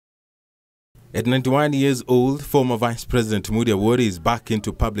At 91 years old, former Vice President Moody Awori is back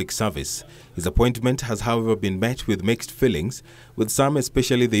into public service. His appointment has, however, been met with mixed feelings, with some,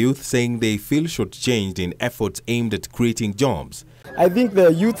 especially the youth, saying they feel shortchanged in efforts aimed at creating jobs. I think there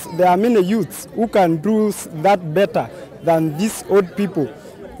are many youths who can do that better than these old people.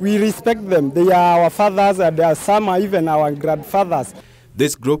 We respect them. They are our fathers, and some are even our grandfathers.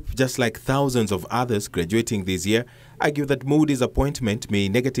 This group, just like thousands of others graduating this year, argue that Moody's appointment may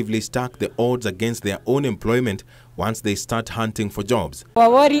negatively stack the odds against their own employment once they start hunting for jobs. Our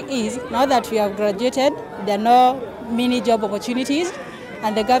worry is, now that we have graduated, there are no many job opportunities,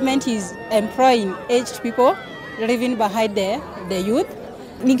 and the government is employing aged people, leaving behind the youth.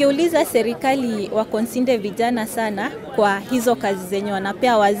 Ningeuliza serikali wakonsinde vijana sana kwa hizo kazi zenye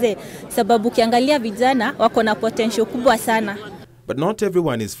wanapea wazee, sababu ukiangalia vijana wako na potential kubwa sana. But not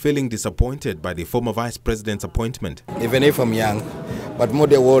everyone is feeling disappointed by the former Vice President's appointment. Even if I'm young, but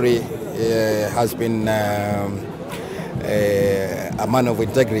Moody Awori has been a man of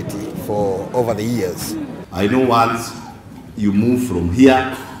integrity for over the years. I know once you move from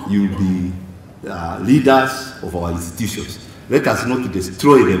here, you'll be leaders of our institutions. Let us not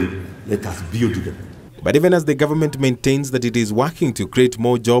destroy them, let us build them. But even as the government maintains that it is working to create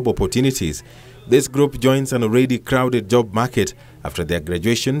more job opportunities, this group joins an already crowded job market after their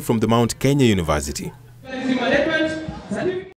graduation from the Mount Kenya University.